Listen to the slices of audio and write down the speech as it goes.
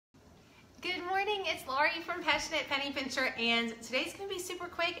morning, it's Laurie from Passionate Penny Pincher, and today's gonna be super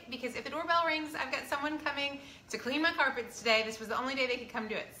quick because if the doorbell rings, I've got someone coming to clean my carpets today. This was the only day they could come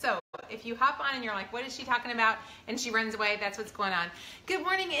do it. So if you hop on and you're like, what is she talking about? And she runs away, that's what's going on. Good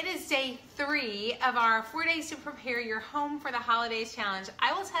morning, it is day 3 of our 4 days to prepare your home for the holidays challenge.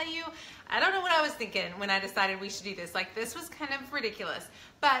 I will tell you, I don't know what I was thinking when I decided we should do this. Like, this was kind of ridiculous.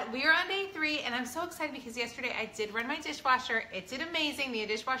 But we are on day 3, and I'm so excited because yesterday I did run my dishwasher. It did amazing. The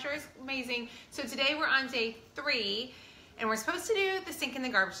dishwasher is amazing. So today we're on day 3, and we're supposed to do the sink and the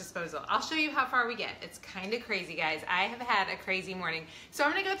garbage disposal. I'll show you how far we get. It's kind of crazy, guys. I have had a crazy morning. So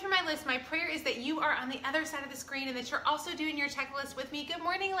I'm going to go through my list. My prayer is that you are on the other side of the screen and that you're also doing your checklist with me. Good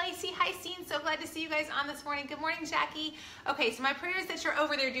morning, Lacey. Hi, Steen. So glad to see you guys on this morning. Good morning, Jackie. Okay, so my prayer is that you're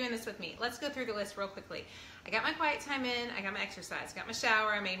over there doing this with me. Let's go through the list real quickly. I got my quiet time in. I got my exercise. Got my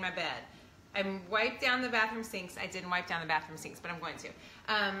shower. I made my bed. I wiped down the bathroom sinks. I didn't wipe down the bathroom sinks, but I'm going to.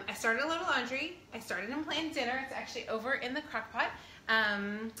 I started a little laundry. I started and planned dinner. It's actually over in the crock pot.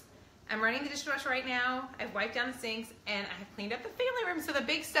 I'm running the dishwasher right now. I've wiped down the sinks, and I've cleaned up the family room, so the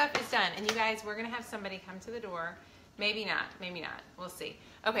big stuff is done. And you guys, we're going to have somebody come to the door. Maybe not. Maybe not. We'll see.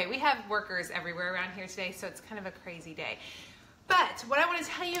 Okay, we have workers everywhere around here today, so it's kind of a crazy day. But what I want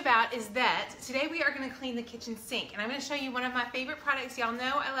to tell you about is that today we are going to clean the kitchen sink, and I'm going to show you one of my favorite products. Y'all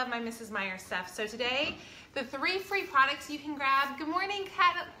know I love my Mrs. Meyer'S stuff. So today, the 3 free products you can grab. Good morning,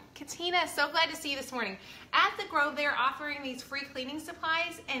 Katina. So glad to see you this morning. At the Grove, they're offering these free cleaning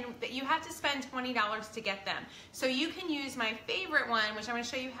supplies, and that you have to spend $20 to get them. So you can use my favorite one, which I'm going to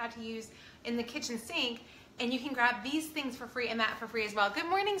show you how to use in the kitchen sink, and you can grab these things for free and that for free as well. Good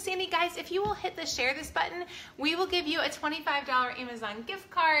morning, Sandy. Guys, if you will hit the share this button, we will give you a $25 Amazon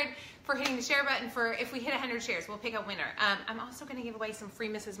gift card for hitting the share button. For if we hit 100 shares, we'll pick a winner. I'm also going to give away some free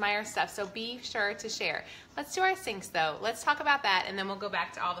Mrs. Meyer'S stuff, so be sure to share. Let's do our sinks, though. Let's talk about that, and then we'll go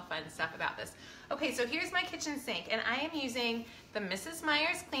back to all the fun stuff about this. Okay, so here's my kitchen sink, and I am using the Mrs.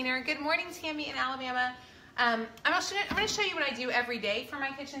 Meyer'S cleaner. Good morning, Tammy in Alabama. I'm going to show you what I do every day for my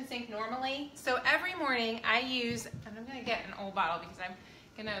kitchen sink normally. So every morning I use, and I'm going to get an old bottle because I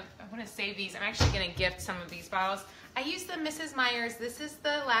want to save these. I'm actually going to gift some of these bottles. I use the Mrs. Meyer'S. This is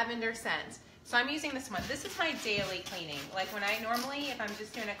the lavender scent. So I'm using this one. This is my daily cleaning. Like when I normally, if I'm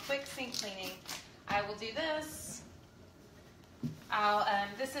just doing a quick sink cleaning, I will do this.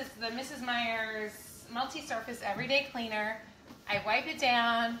 This is the Mrs. Meyer'S multi-surface everyday cleaner. I wipe it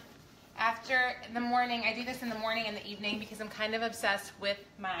down. After the morning, I do this in the morning and the evening because I'm kind of obsessed with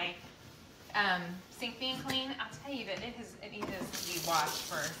my sink being clean. I'll tell you that it needs to be washed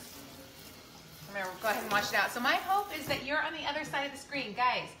first. I'm going to go ahead and wash it out. So my hope is that you're on the other side of the screen.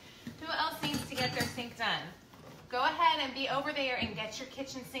 Guys, who else needs to get their sink done? Go ahead and be over there and get your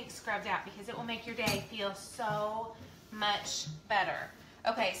kitchen sink scrubbed out because it will make your day feel so much better.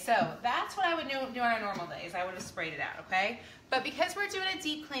 Okay, so that's what I would do on a normal days. I would have sprayed it out, okay? But because we're doing a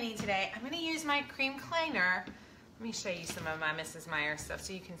deep cleaning today, I'm going to use my cream cleaner. Let me show you some of my Mrs. Meyer'S stuff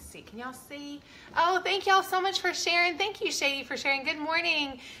so you can see. Can y'all see? Oh, thank y'all so much for sharing. Thank you, Shady, for sharing. Good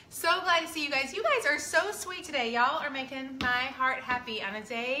morning. So glad to see you guys. You guys are so sweet today. Y'all are making my heart happy on a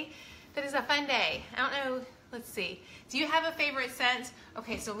day that is a fun day. I don't know. Let's see. Do you have a favorite scent?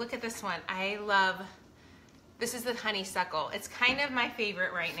 Okay, so look at this one. I love... This is the honeysuckle. It's kind of my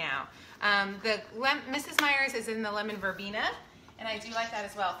favorite right now. Mrs. Meyer'S is in the lemon verbena, and I do like that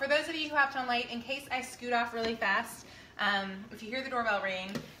as well. For those of you who hopped on late, in case I scoot off really fast, if you hear the doorbell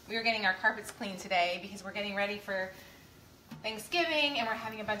ring, we are getting our carpets cleaned today because we're getting ready for Thanksgiving, and we're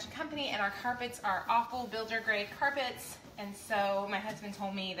having a bunch of company, and our carpets are awful builder-grade carpets, and so my husband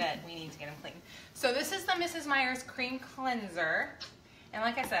told me that we need to get them cleaned. So this is the Mrs. Meyer'S Cream Cleanser, and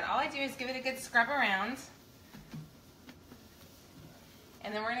like I said, all I do is give it a good scrub around.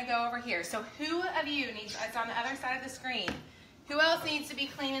 And then we're going to go over here. So who of you needs, it's on the other side of the screen, who else needs to be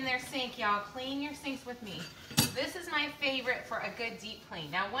cleaning their sink? Y'all, clean your sinks with me. This is my favorite for a good deep clean.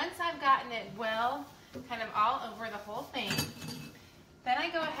 Now once I've gotten it well, kind of all over the whole thing, then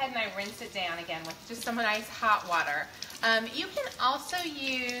I go ahead and I rinse it down again with just some nice hot water. You can also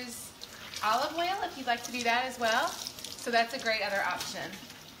use olive oil if you'd like to do that as well. So that's a great other option.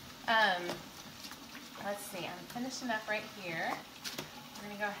 Let's see, I'm finishing up right here. We're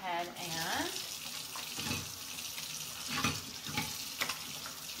going to go ahead and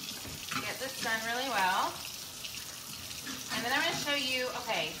get this done really well. And then I'm going to show you,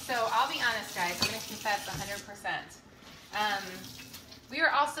 okay, so I'll be honest, guys, I'm going to confess 100%. We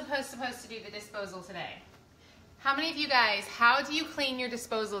are all supposed to do the disposal today. How many of you guys, how do you clean your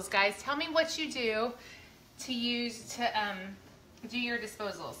disposals, guys? Tell me what you do to use to do your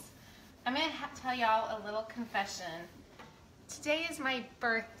disposals. I'm going to tell y'all a little confession. Today is my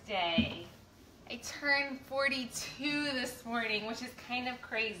birthday, I turned 42 this morning, which is kind of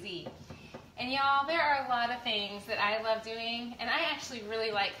crazy. And y'all, there are a lot of things that I love doing, and I actually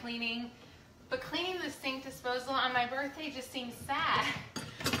really like cleaning, but cleaning the sink disposal on my birthday just seems sad.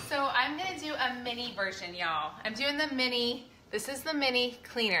 So I'm gonna do a mini version, y'all. I'm doing the mini. This is the mini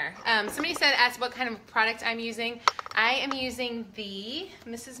cleaner. Somebody asked what kind of product I'm using. I am using the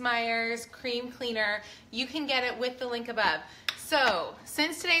Mrs. Meyer's cream cleaner. You can get it with the link above. So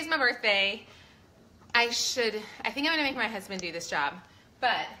since today's my birthday, I think I'm gonna make my husband do this job.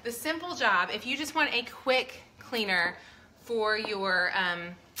 But the simple job, if you just want a quick cleaner for your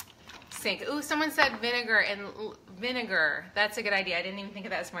sink. Ooh, someone said vinegar. That's a good idea. I didn't even think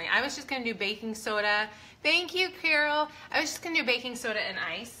of that this morning. I was just gonna do baking soda. Thank you, Carol. I was just gonna do baking soda and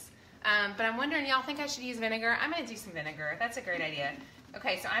ice. But I'm wondering, y'all think I should use vinegar? I'm gonna do some vinegar. That's a great idea.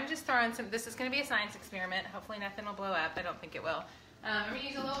 Okay, so I'm just throwing some, this is gonna be a science experiment. Hopefully nothing will blow up. I don't think it will. I'm gonna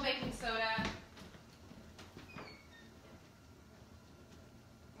use a little baking soda.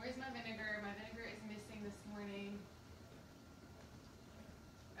 Where's my vinegar? My vinegar is missing this morning.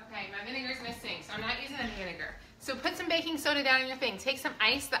 Okay, my vinegar is missing, so I'm not using any vinegar. So put some baking soda down in your thing. Take some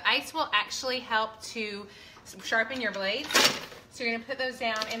ice. The ice will actually help to sharpen your blades. So you're gonna put those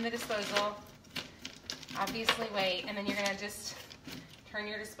down in the disposal. Obviously wait, and then you're gonna just turn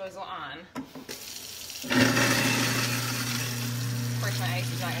your disposal on. Of course my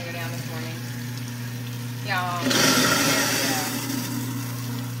ice is not gonna go down this morning. Y'all, there we go.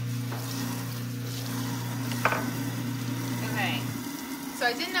 Okay, so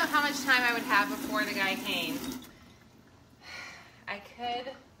I didn't know how much time I would have before the guy came. I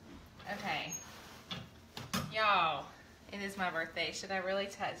could, okay. Y'all, it is my birthday. Should I really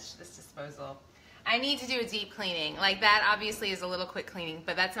touch this disposal? I need to do a deep cleaning. Like that obviously is a little quick cleaning,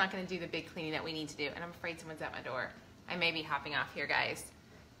 but that's not gonna do the big cleaning that we need to do. And I'm afraid someone's at my door. I may be hopping off here, guys.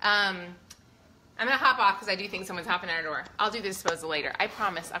 I'm gonna hop off because I do think someone's hopping at our door. I'll do the disposal later. I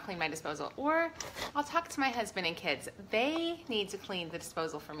promise I'll clean my disposal. Or I'll talk to my husband and kids. They need to clean the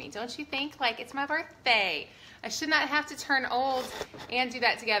disposal for me. Don't you think? Like, it's my birthday. I should not have to turn old and do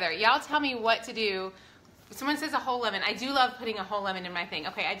that together. Y'all tell me what to do. Someone says a whole lemon. I do love putting a whole lemon in my thing.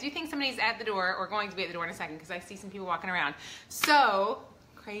 Okay, I do think somebody's at the door or going to be at the door in a second because I see some people walking around. So,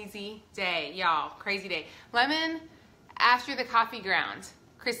 crazy day, y'all. Crazy day. Lemon after the coffee ground.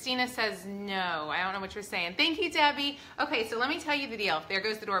 Christina says no. I don't know what you're saying. Thank you, Debbie. Okay, so let me tell you the deal. There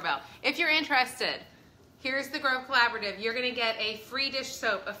goes the doorbell. If you're interested, here's the Grove Collaborative. You're gonna get a free dish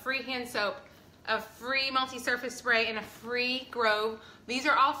soap, a free hand soap, a free multi-surface spray, and a free Grove. These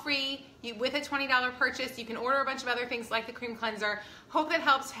are all free. With a $20 purchase, you can order a bunch of other things like the cream cleanser. Hope that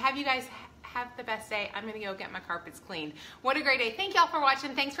helps. Have you guys have the best day. I'm gonna go get my carpets cleaned. What a great day. Thank y'all for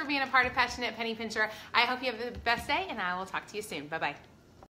watching. Thanks for being a part of Passionate Penny Pincher. I hope you have the best day, and I will talk to you soon. Bye-bye.